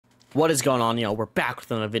What is going on, we're back with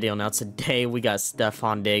another video now. Today we got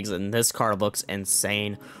Stefon Diggs, and this card looks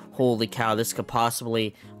insane. Holy cow, this could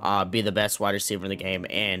possibly be the best wide receiver in the game.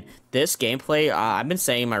 And this gameplay, I've been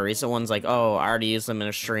saying my recent ones like, oh, I already used them in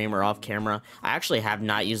a stream or off camera. I actually have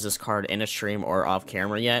not used this card in a stream or off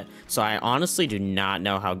camera yet, so I honestly do not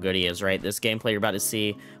know how good he is, right? This gameplay you're about to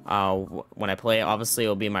see, when I play it, obviously it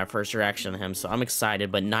will be my first reaction to him, so I'm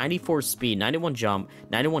excited. But 94 speed, 91 jump,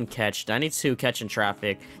 91 catch, 92 catch in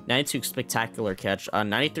traffic, 92 spectacular catch,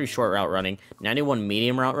 93 short route running, 91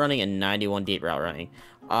 medium route running, and 91 deep route running.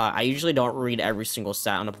 I usually don't read every single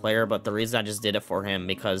stat on a player, but the reason I just did it for him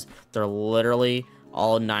because they're literally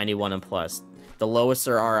all 91 and plus. The lowest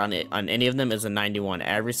there are on any of them is a 91.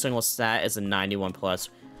 Every single stat is a 91 plus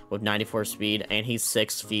with 94 speed, and he's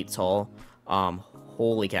 6 feet tall.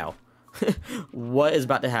 Holy cow. What is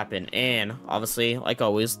about to happen? And obviously, like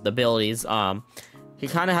always, the abilities. He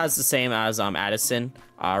kind of has the same as Addison,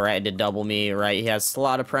 right? Did double me, right? He has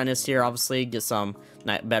Slot Apprentice here, obviously. Get some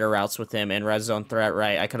better routes with him, and red zone threat,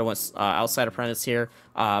 right? I could have went outside Apprentice here,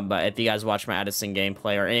 but if you guys watch my Addison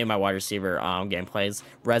gameplay or any of my wide receiver gameplays,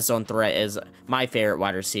 red zone threat is my favorite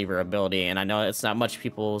wide receiver ability, and I know it's not much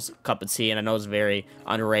people's cup of tea, and I know it's very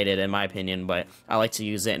underrated in my opinion, but I like to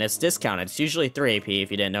use it, and it's discounted. It's usually 3 AP if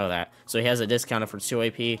you didn't know that, so he has it discounted for 2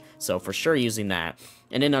 AP, so for sure using that.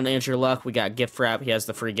 And then on Andrew Luck, we got Gift Wrap. He has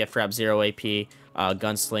the free Gift Wrap 0 AP,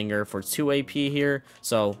 Gunslinger for 2 AP here.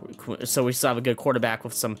 So we still have a good quarterback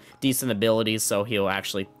with some decent abilities, so he'll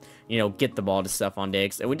actually, get the ball to Stefon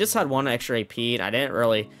Diggs. And we just had 1 extra AP, and I didn't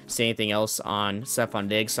really see anything else on Stefon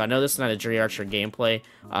Diggs. So I know this is not a Dre Archer gameplay,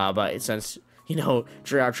 but since,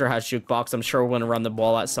 Dre Archer has jukebox, I'm sure we're going to run the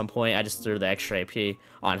ball at some point. I just threw the extra AP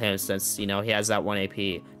on him since, he has that 1 AP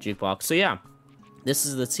jukebox. So yeah. This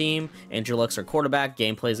is the team. Andrew Luck's our quarterback.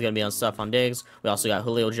 Gameplay is going to be on Stefon Diggs. We also got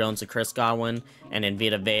Julio Jones and Chris Godwin. And then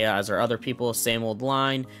Vita Vea as our other people. Same old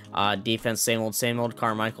line. Defense, same old.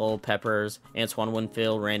 Carmichael, Peppers, Antoine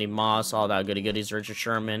Winfield, Randy Moss, all that goody goodies. Richard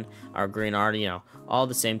Sherman, our Green Art, all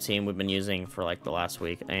the same team we've been using for like the last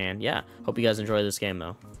week. And yeah, hope you guys enjoy this game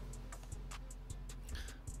though.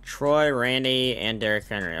 Troy, Randy, and Derrick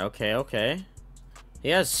Henry. Okay. He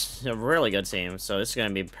has a really good team, so this is going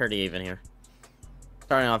to be pretty even here.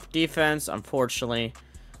 Starting off defense, unfortunately.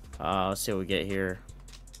 Let's see what we get here.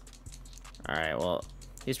 Alright, well,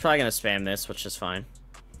 he's probably going to spam this, which is fine.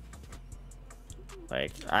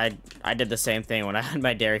 Like, I did the same thing when I had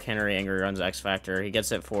my Derrick Henry Angry Runs X Factor. He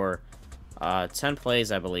gets it for 10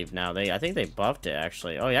 plays, I believe, now. I think they buffed it,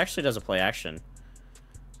 actually. Oh, he actually does a play action.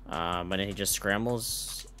 But then he just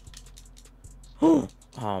scrambles. Oh,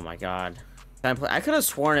 my God. I could have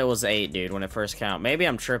sworn it was 8, dude, when it first came out. Maybe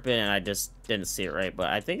I'm tripping and I just didn't see it right,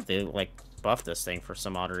 but I think they, like, buffed this thing for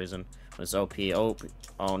some odd reason. It was OP. Oh,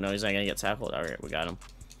 no, he's not going to get tackled. All right, we got him.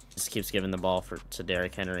 Just keeps giving the ball to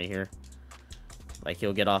Derrick Henry here. Like,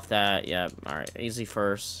 he'll get off that. Yeah, all right, easy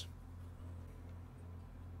first.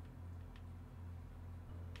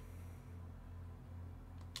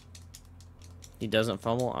 He doesn't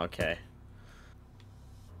fumble? Okay.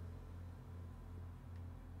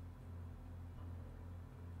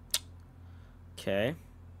 Okay.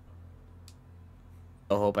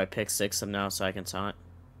 I hope I pick 6 him now so I can taunt.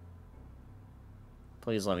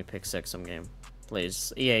 Please let me pick 6 some game.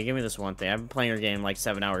 Please. EA, give me this one thing. I've been playing your game like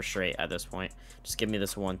 7 hours straight at this point. Just give me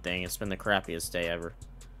this one thing. It's been the crappiest day ever.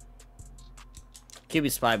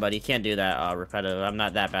 QB Spy, buddy. You can't do that repetitive. I'm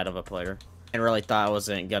not that bad of a player. I really thought I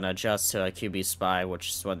wasn't going to adjust to a QB Spy, which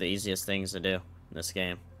is one of the easiest things to do in this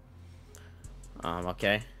game.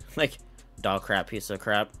 Okay. Like, dog crap, piece of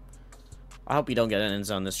crap. I hope you don't get an end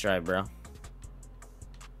zone this drive, bro.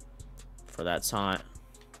 For that taunt.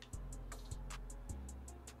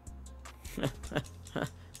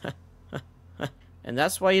 And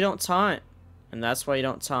that's why you don't taunt. And that's why you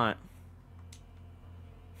don't taunt.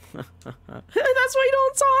 That's why you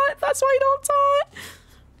don't taunt. That's why you don't taunt.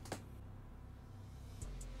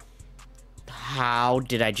 How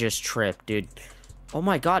did I just trip, dude? Oh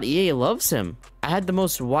my God, EA loves him. I had the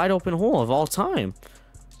most wide open hole of all time.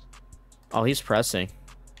 Oh, he's pressing.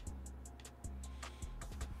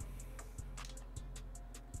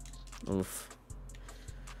 Oof.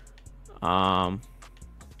 Oh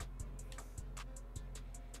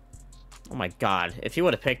my God. If he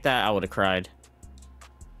would have picked that, I would have cried.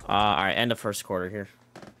 Alright, end of first quarter here.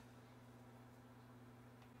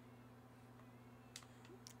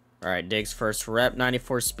 Alright, Diggs first rep,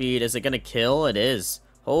 94 speed. Is it gonna kill? It is.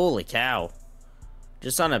 Holy cow.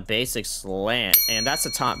 Just on a basic slant. And that's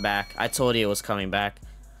a taunt back. I told you it was coming back.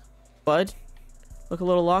 Bud, look, a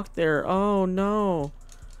little locked there. Oh, no.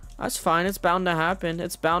 That's fine. It's bound to happen.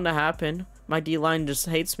 It's bound to happen. My D-line just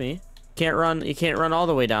hates me. Can't run. You can't run all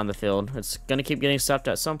the way down the field. It's gonna keep getting stuffed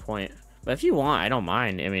at some point. But if you want, I don't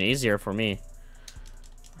mind. I mean, easier for me.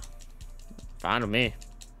 Fine with me.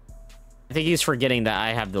 I think he's forgetting that I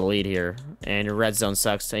have the lead here, and your red zone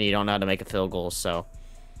sucks, and you don't know how to make a field goal. So.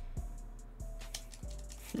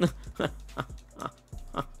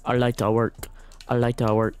 I like to work. I like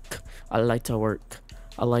to work. I like to work.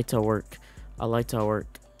 I like to work. I like to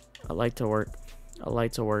work. I like to work. I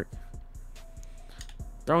like to work.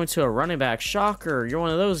 Throwing to a running back. Shocker. You're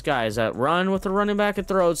one of those guys that run with a running back and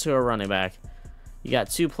throw to a running back. You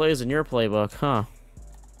got 2 plays in your playbook, huh?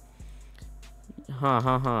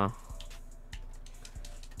 Huh.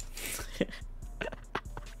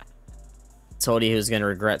 Told you he was going to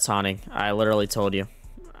regret taunting. I literally told you.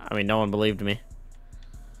 I mean, no one believed me.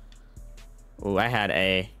 Ooh, I had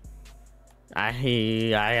A. I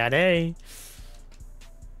had A.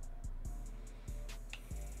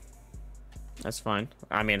 That's fine.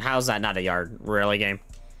 I mean, how's that not a yard? Really, game?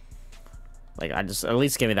 Like, at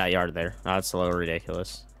least give me that yard there. Oh, that's a little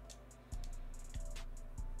ridiculous.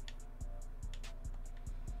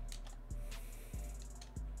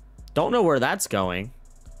 Don't know where that's going.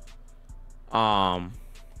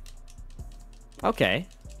 Okay.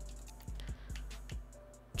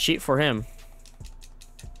 Cheat for him.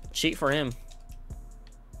 Cheat for him.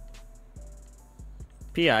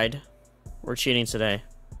 PI'd. We're cheating today.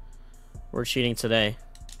 We're cheating today.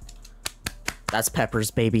 That's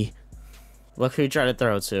Peppers, baby. Look who he tried to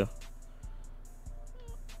throw to.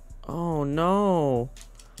 Oh, no.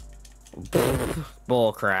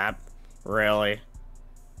 Bull crap. Really?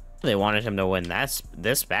 They wanted him to win. That's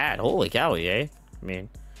this bad. Holy cow, EA. I mean,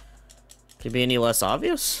 could it be any less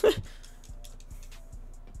obvious?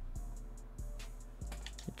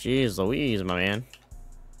 Jeez Louise, my man.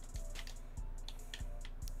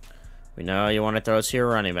 We know you want to throw it to your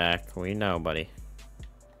running back. We know, buddy.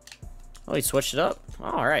 Oh, he switched it up.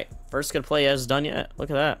 All right. First good play he has done yet.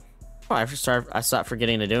 Look at that. Oh, I stopped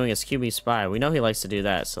forgetting to doing his QB spy. We know he likes to do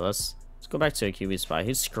that, so let's go back to a QB spy.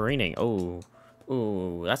 He's screening. Oh.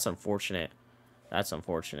 Ooh, that's unfortunate. That's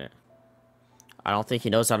unfortunate. I don't think he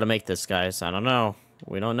knows how to make this, guys. I don't know.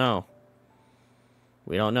 We don't know.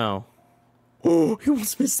 We don't know. Oh, he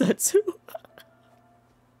almost missed that too.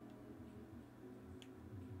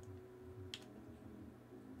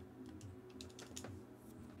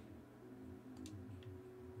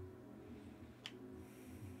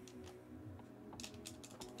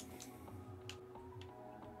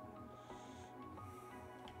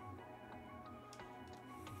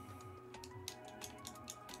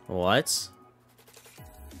 What?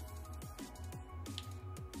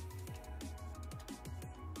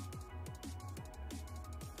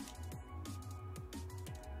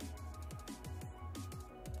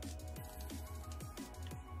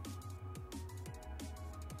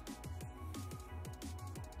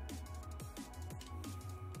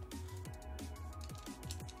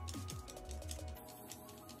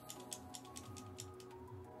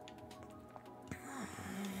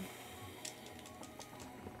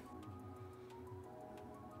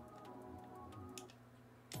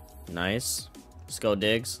 Nice. Let's go,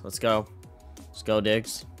 Diggs. Let's go. Let's go,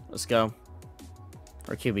 Diggs. Let's go.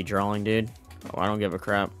 Our QB drawing, dude. Oh, I don't give a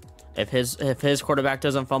crap. If his quarterback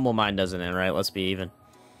doesn't fumble, mine doesn't end, right? Let's be even.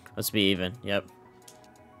 Let's be even. Yep.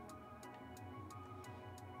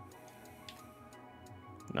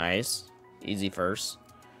 Nice. Easy first.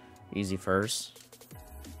 Easy first.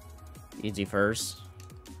 Easy first.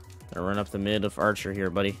 Gonna run up the mid of Archer here,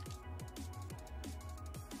 buddy.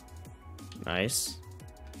 Nice.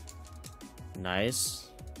 Nice.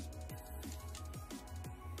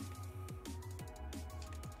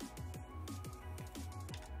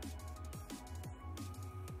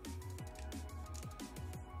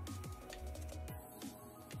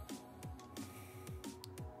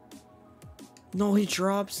 No, he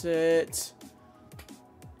drops it.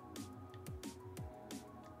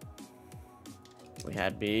 We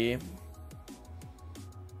had B.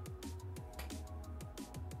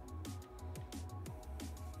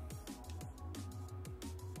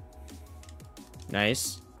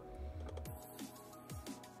 Nice.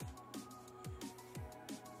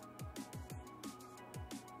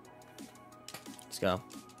 Let's go.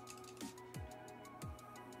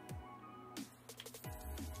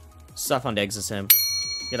 Stefon Diggs is him.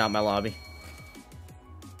 Get out of my lobby.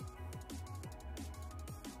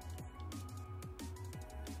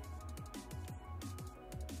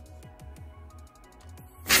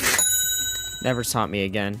 Never taunt me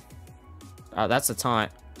again. Oh, that's a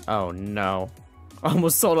taunt. Oh no.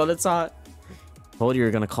 Almost sold on a taunt. Told you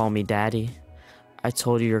were gonna call me daddy. I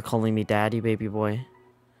told you you're calling me daddy, baby boy.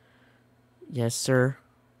 Yes, sir.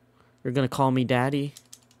 You're gonna call me daddy?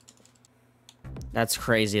 That's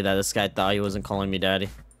crazy that this guy thought he wasn't calling me daddy.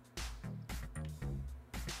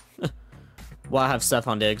 Well, I have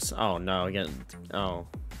Stefon Diggs. Oh, no. Again. Oh.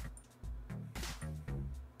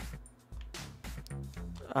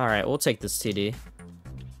 Alright, we'll take this TD.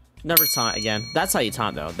 Never taunt again. That's how you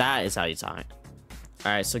taunt, though. That is how you taunt.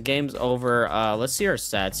 Alright, so game's over. Let's see our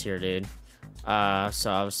stats here, dude.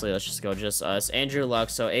 So obviously, let's just go. It's Andrew Luck.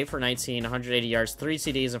 So 8 for 19, 180 yards, 3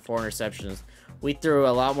 TDs, and 4 interceptions. We threw a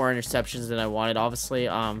lot more interceptions than I wanted, obviously.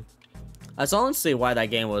 That's honestly why that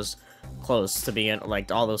game was close to being,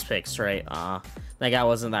 like, all those picks, right? That guy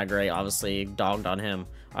wasn't that great, obviously. Dogged on him.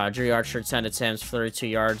 Drew Archer, 10 attempts, 32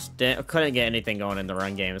 yards. Couldn't get anything going in the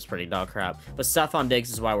run game. It's pretty dog crap. But Stefon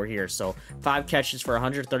Diggs is why we're here. So 5 catches for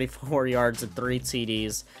 134 yards and 3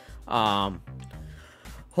 TDs.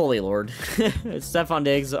 Holy Lord. Stefon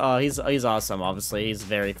Diggs, he's awesome, obviously. He's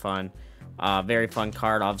very fun. Very fun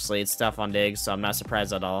card, obviously. It's Stefon Diggs, so I'm not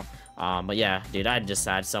surprised at all. But yeah, dude, I just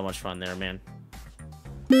had so much fun there, man.